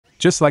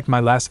Just like my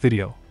last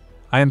video,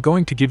 I am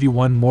going to give you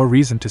one more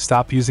reason to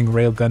stop using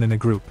Railgun in a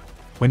group,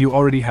 when you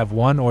already have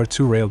 1 or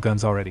 2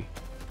 Railguns already.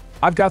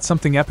 I've got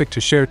something epic to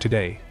share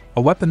today,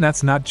 a weapon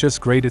that's not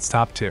just great, it's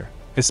top tier,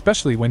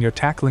 especially when you're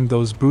tackling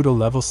those brutal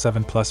level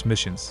 7+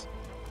 missions.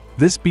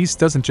 This beast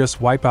doesn't just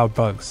wipe out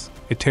bugs,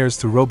 it tears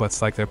through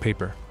robots like they're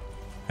paper.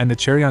 And the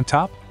cherry on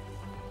top?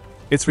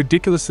 It's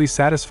ridiculously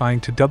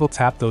satisfying to double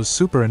tap those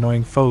super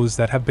annoying foes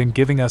that have been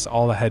giving us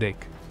all a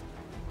headache.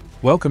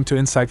 Welcome to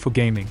Insightful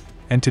Gaming,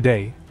 and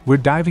today, we're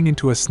diving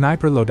into a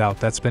sniper loadout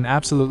that's been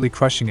absolutely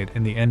crushing it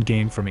in the end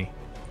game for me.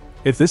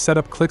 If this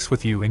setup clicks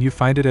with you and you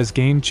find it as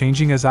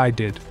game-changing as I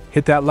did,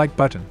 hit that like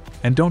button,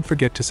 and don't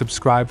forget to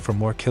subscribe for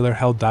more killer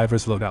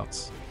Helldivers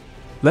loadouts.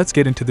 Let's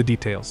get into the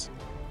details.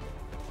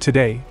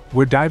 Today,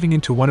 we're diving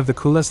into one of the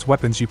coolest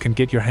weapons you can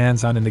get your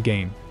hands on in the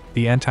game,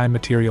 the Anti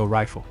Materiel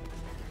rifle.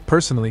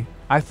 Personally,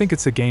 I think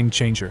it's a game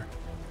changer.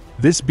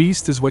 This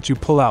beast is what you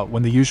pull out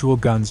when the usual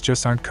guns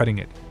just aren't cutting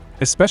it,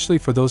 especially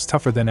for those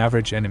tougher than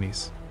average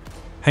enemies.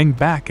 Hang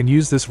back and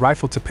use this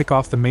rifle to pick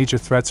off the major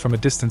threats from a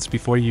distance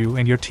before you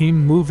and your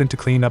team move in to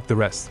clean up the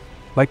rest,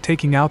 like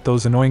taking out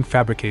those annoying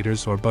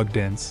fabricators or bug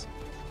dens.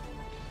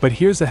 But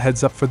here's a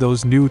heads up for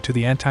those new to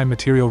the Anti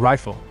Materiel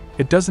rifle,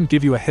 it doesn't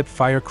give you a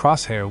hip-fire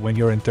crosshair when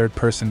you're in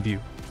third-person view.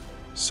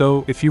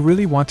 So, if you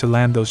really want to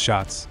land those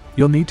shots,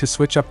 you'll need to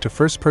switch up to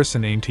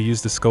first-person aim to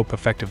use the scope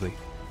effectively.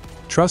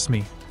 Trust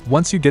me,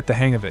 once you get the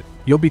hang of it,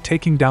 you'll be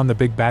taking down the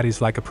big baddies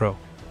like a pro.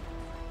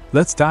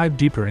 Let's dive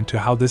deeper into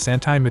how this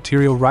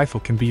anti-materiel rifle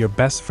can be your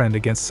best friend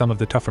against some of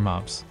the tougher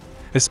mobs,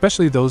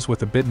 especially those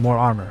with a bit more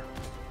armor.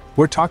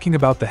 We're talking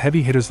about the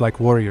heavy hitters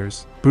like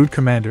warriors, brood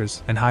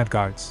commanders, and hive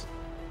guards.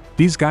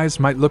 These guys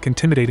might look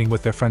intimidating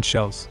with their front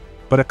shells,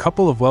 but a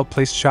couple of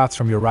well-placed shots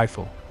from your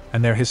rifle,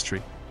 and their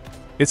history.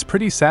 It's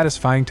pretty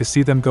satisfying to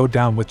see them go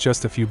down with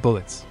just a few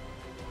bullets.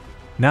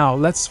 Now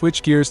let's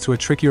switch gears to a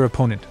trickier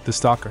opponent, the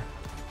stalker.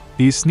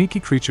 These sneaky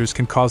creatures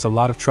can cause a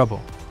lot of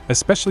trouble,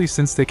 especially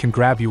since they can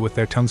grab you with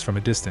their tongues from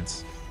a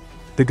distance.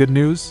 The good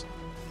news?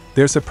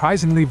 They're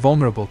surprisingly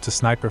vulnerable to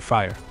sniper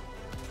fire.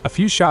 A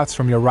few shots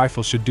from your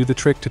rifle should do the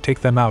trick to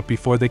take them out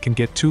before they can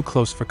get too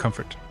close for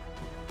comfort.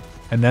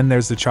 And then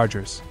there's the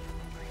chargers.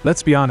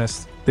 Let's be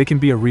honest, they can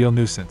be a real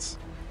nuisance.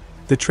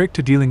 The trick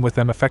to dealing with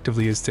them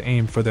effectively is to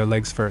aim for their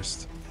legs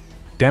first.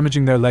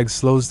 Damaging their legs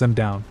slows them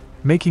down,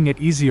 making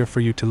it easier for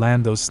you to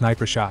land those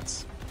sniper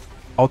shots.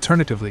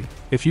 Alternatively,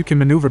 if you can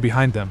maneuver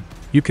behind them,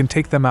 you can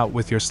take them out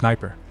with your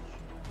sniper.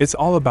 It's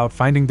all about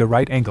finding the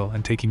right angle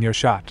and taking your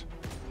shot.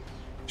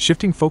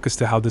 Shifting focus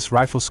to how this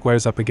rifle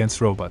squares up against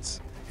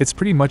robots, it's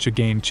pretty much a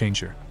game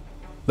changer.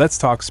 Let's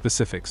talk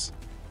specifics.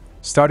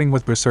 Starting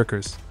with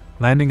berserkers,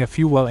 landing a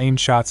few well-aimed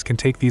shots can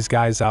take these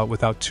guys out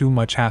without too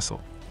much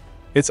hassle.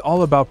 It's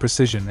all about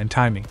precision and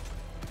timing.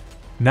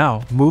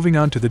 Now, moving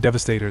on to the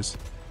devastators,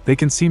 they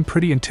can seem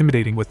pretty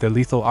intimidating with their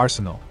lethal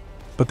arsenal,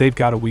 but they've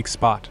got a weak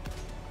spot.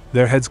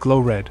 Their heads glow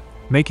red,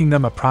 making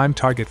them a prime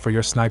target for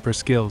your sniper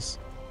skills.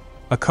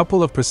 A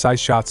couple of precise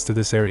shots to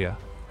this area,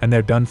 and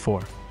they're done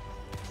for.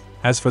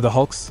 As for the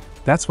Hulks,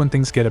 that's when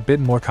things get a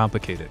bit more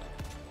complicated.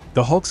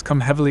 The Hulks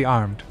come heavily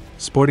armed,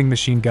 sporting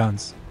machine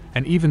guns,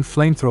 and even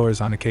flamethrowers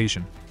on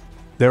occasion.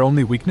 Their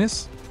only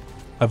weakness?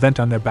 A vent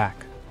on their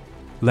back.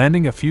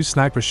 Landing a few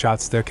sniper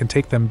shots there can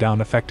take them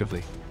down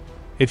effectively.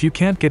 If you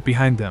can't get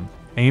behind them,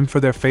 aim for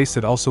their face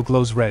that also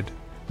glows red,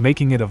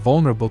 making it a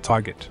vulnerable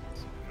target.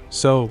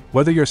 So,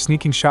 whether you're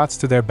sneaking shots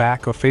to their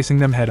back or facing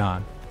them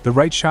head-on, the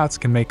right shots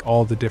can make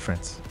all the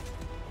difference.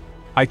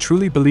 I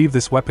truly believe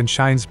this weapon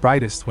shines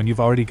brightest when you've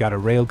already got a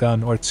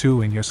railgun or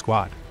 2 in your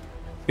squad.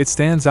 It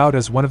stands out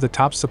as one of the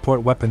top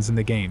support weapons in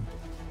the game.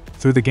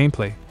 Through the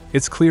gameplay,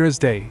 it's clear as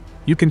day,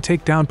 you can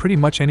take down pretty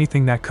much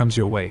anything that comes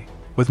your way,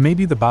 with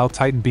maybe the Bile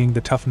Titan being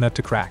the tough nut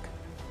to crack.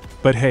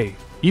 But hey,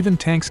 even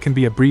tanks can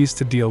be a breeze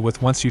to deal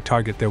with once you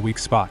target their weak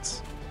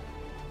spots.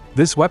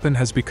 This weapon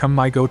has become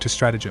my go-to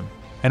stratagem,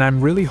 and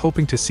I'm really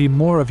hoping to see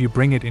more of you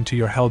bring it into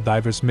your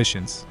Helldivers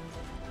missions.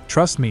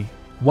 Trust me,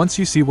 once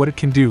you see what it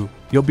can do,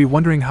 you'll be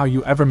wondering how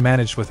you ever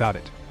managed without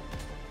it.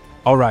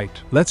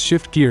 Alright, let's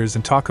shift gears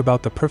and talk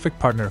about the perfect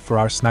partner for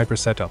our sniper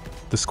setup,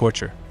 the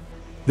Scorcher.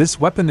 This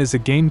weapon is a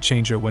game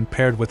changer when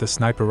paired with a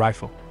sniper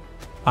rifle.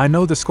 I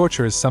know the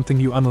Scorcher is something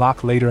you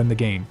unlock later in the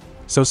game,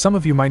 so some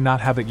of you might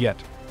not have it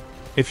yet.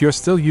 If you're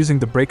still using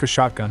the Breaker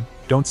shotgun,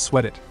 don't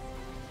sweat it.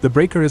 The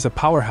Breaker is a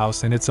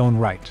powerhouse in its own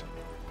right.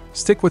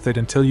 Stick with it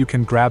until you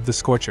can grab the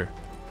Scorcher.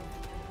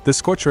 The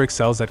Scorcher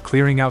excels at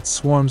clearing out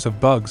swarms of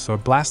bugs or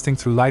blasting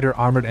through lighter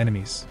armored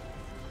enemies.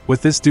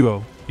 With this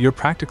duo, you're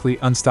practically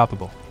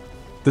unstoppable.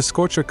 The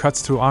Scorcher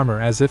cuts through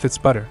armor as if it's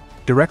butter,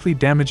 directly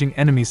damaging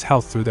enemies'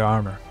 health through their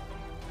armor.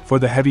 For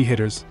the heavy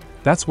hitters,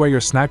 that's where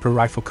your sniper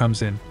rifle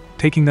comes in,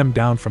 taking them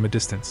down from a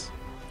distance.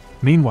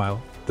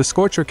 Meanwhile, the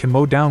Scorcher can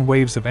mow down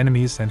waves of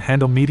enemies and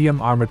handle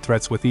medium-armored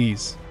threats with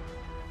ease.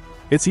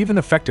 It's even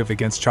effective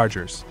against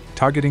chargers,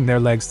 targeting their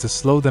legs to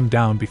slow them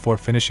down before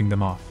finishing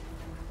them off.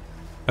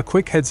 A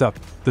quick heads up,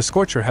 the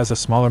Scorcher has a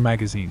smaller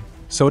magazine,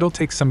 so it'll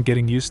take some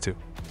getting used to.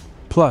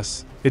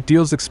 Plus, it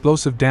deals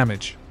explosive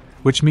damage,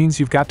 which means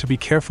you've got to be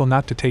careful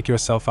not to take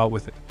yourself out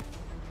with it.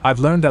 I've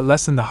learned that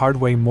lesson the hard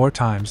way more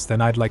times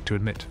than I'd like to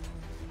admit.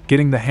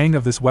 Getting the hang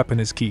of this weapon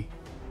is key.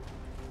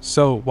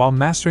 So, while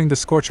mastering the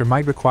Scorcher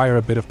might require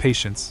a bit of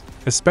patience,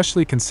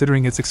 especially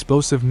considering its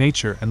explosive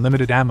nature and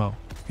limited ammo,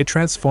 it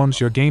transforms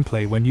your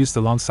gameplay when used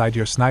alongside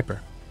your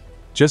sniper.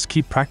 Just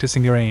keep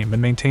practicing your aim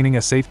and maintaining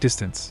a safe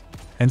distance,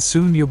 and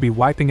soon you'll be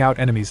wiping out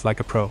enemies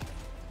like a pro.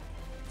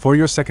 For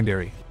your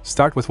secondary,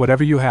 start with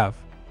whatever you have,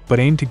 but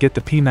aim to get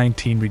the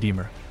P19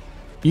 Redeemer.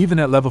 Even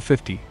at level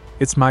 50,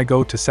 it's my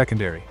go-to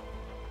secondary.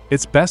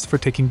 It's best for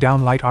taking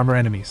down light armor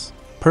enemies,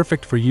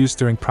 perfect for use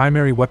during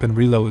primary weapon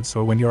reloads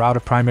or when you're out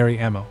of primary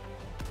ammo.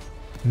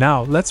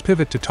 Now, let's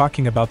pivot to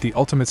talking about the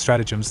ultimate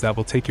stratagems that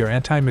will take your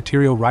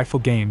anti-material rifle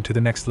game to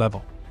the next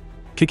level.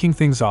 Kicking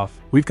things off,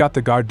 we've got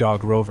the Guard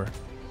Dog Rover.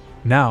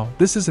 Now,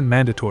 this isn't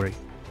mandatory,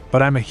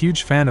 but I'm a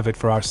huge fan of it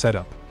for our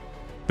setup.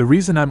 The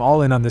reason I'm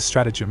all in on this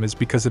stratagem is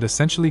because it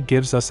essentially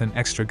gives us an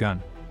extra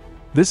gun.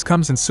 This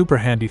comes in super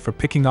handy for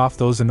picking off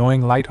those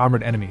annoying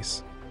light-armored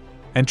enemies.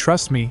 And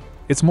trust me,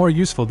 it's more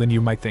useful than you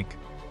might think.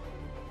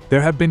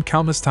 There have been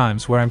countless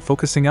times where I'm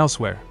focusing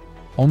elsewhere,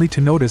 only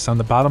to notice on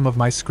the bottom of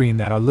my screen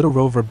that our little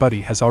rover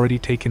buddy has already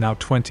taken out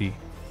 20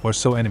 or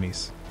so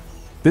enemies.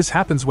 This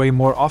happens way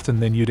more often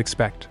than you'd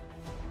expect.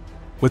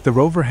 With the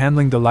rover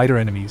handling the lighter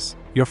enemies,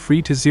 you're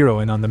free to zero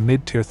in on the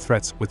mid-tier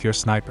threats with your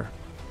sniper.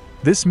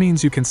 This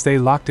means you can stay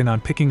locked in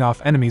on picking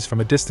off enemies from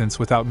a distance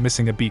without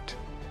missing a beat.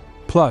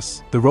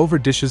 Plus, the rover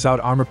dishes out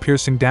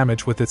armor-piercing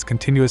damage with its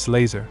continuous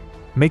laser,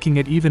 making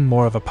it even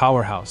more of a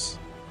powerhouse.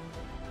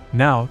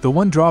 Now, the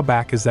one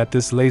drawback is that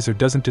this laser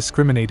doesn't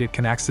discriminate. It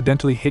can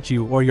accidentally hit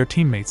you or your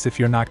teammates if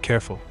you're not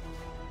careful.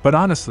 But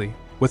honestly,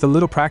 with a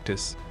little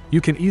practice,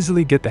 you can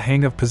easily get the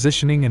hang of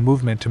positioning and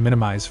movement to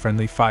minimize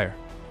friendly fire.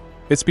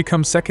 It's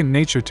become second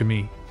nature to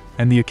me,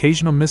 and the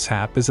occasional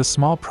mishap is a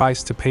small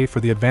price to pay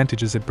for the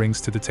advantages it brings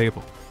to the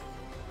table.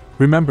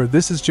 Remember,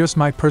 this is just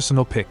my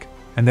personal pick,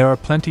 and there are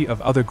plenty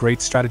of other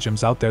great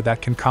stratagems out there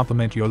that can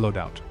complement your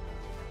loadout.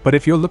 But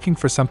if you're looking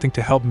for something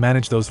to help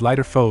manage those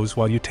lighter foes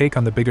while you take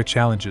on the bigger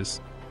challenges,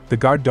 the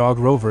Guard Dog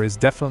Rover is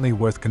definitely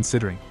worth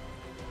considering.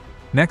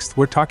 Next,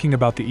 we're talking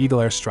about the Eagle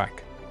Airstrike.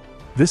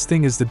 This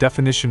thing is the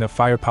definition of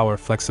firepower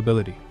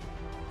flexibility.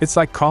 It's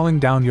like calling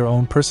down your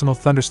own personal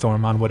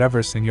thunderstorm on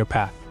whatever's in your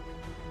path.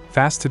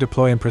 Fast to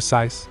deploy and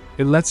precise,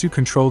 it lets you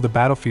control the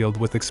battlefield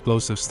with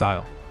explosive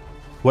style.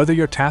 Whether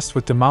you're tasked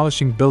with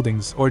demolishing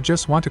buildings or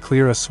just want to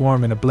clear a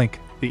swarm in a blink,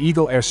 the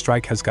Eagle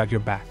Airstrike has got your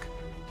back.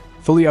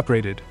 Fully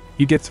upgraded,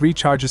 you get 3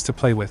 charges to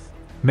play with,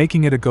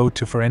 making it a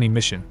go-to for any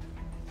mission.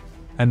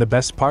 And the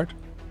best part?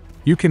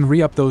 You can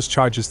re-up those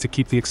charges to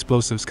keep the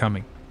explosives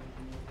coming.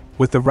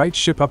 With the right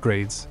ship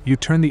upgrades, you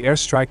turn the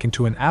Airstrike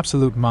into an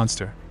absolute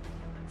monster.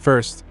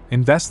 First,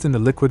 invest in the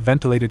liquid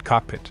ventilated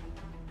cockpit.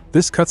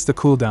 This cuts the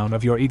cooldown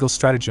of your Eagle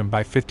stratagem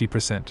by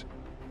 50%.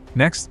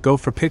 Next, go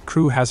for pit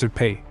crew hazard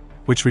pay,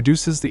 which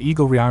reduces the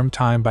Eagle rearm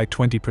time by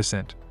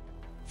 20%.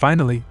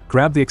 Finally,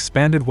 grab the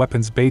expanded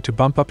weapons bay to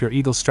bump up your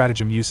Eagle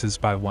stratagem uses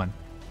by 1.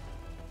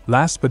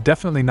 Last but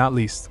definitely not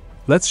least,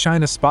 let's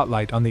shine a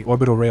spotlight on the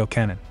orbital rail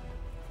cannon.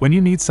 When you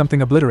need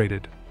something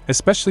obliterated,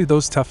 especially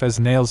those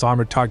tough-as-nails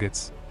armored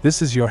targets,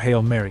 this is your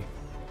Hail Mary.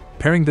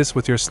 Pairing this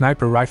with your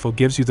sniper rifle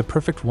gives you the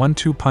perfect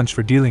 1-2 punch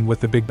for dealing with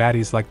the big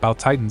baddies like Bow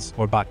Titans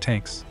or bot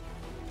tanks.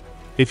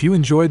 If you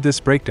enjoyed this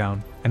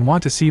breakdown and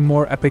want to see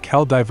more epic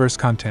Helldivers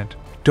content,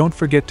 don't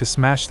forget to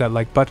smash that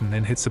like button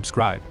and hit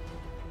subscribe.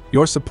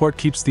 Your support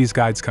keeps these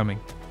guides coming.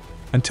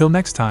 Until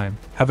next time,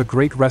 have a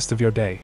great rest of your day.